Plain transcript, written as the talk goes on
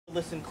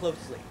Listen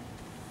closely.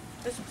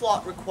 This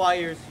plot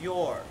requires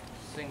your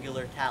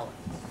singular talents.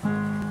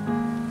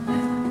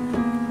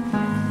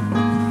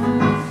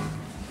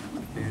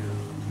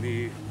 Build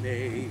me a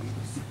maze,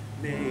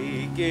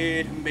 make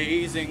it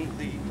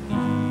amazingly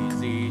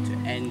easy to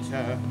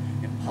enter,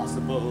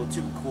 impossible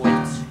to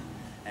quit.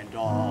 And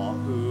all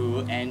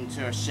who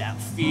enter shall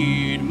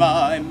feed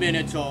my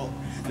Minotaur.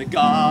 The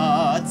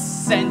gods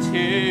sent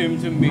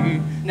him to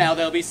me, now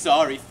they'll be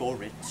sorry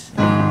for it.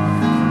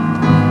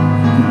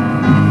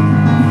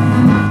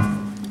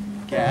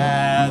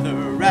 Gather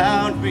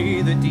round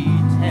me, the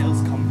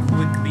details come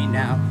quickly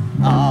now.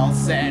 I'll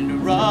send a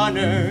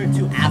runner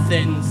to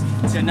Athens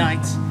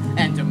tonight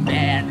and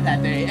demand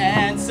that they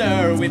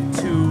answer with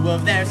 2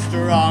 of their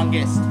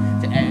strongest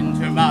to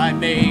enter my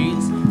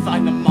maze,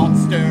 find the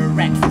monster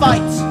and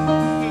fight.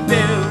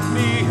 Build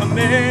me a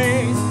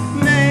maze,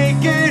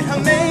 make it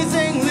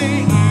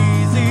amazingly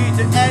easy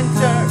to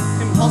enter,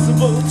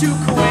 impossible to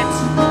quit.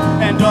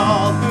 And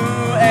all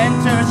who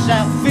enter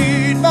shall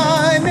feed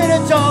my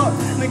Minotaur.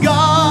 The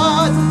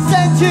gods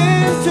sent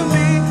him to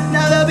me,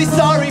 now they'll be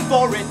sorry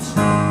for it.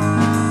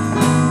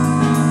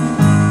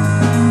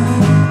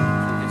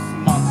 This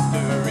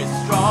monster is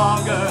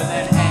stronger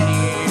than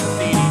any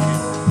Athenian.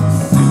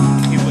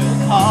 Soon he will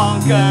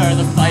conquer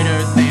the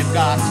fighters they've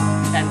got.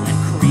 And when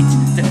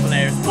Crete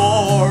declares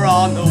war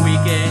on the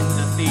weakened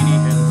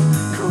Athenians,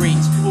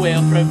 Crete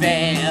will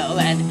prevail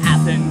and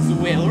Athens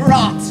will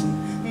rot.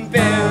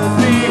 Build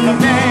me a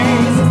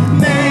maze,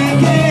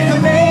 make it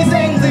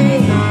amazingly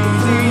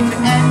easy to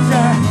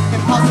enter,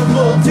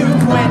 impossible to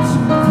quit.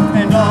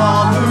 And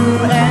all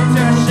who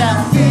enter shall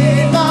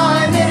feed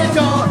my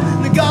Minotaur.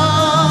 The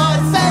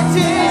gods sent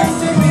him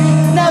to me,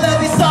 now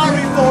they'll be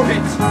sorry for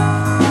it.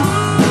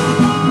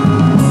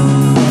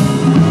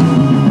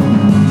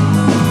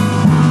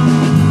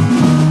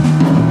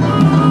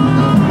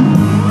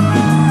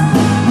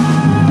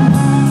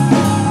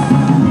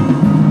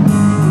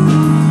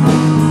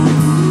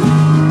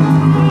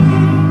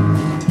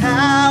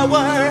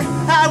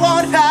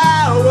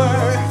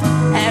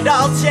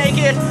 Take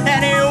it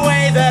any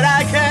way that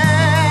I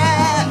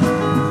can,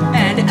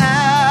 and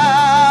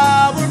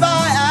hour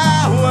by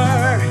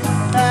hour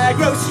I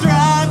grow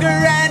stronger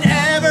and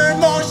ever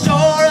more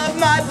sure of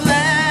my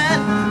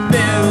plan.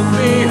 Build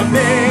me a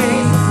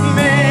maze,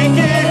 make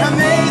it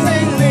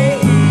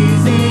amazingly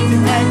easy to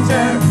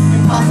enter,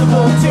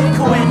 impossible to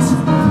quit.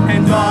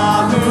 And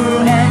all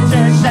who enter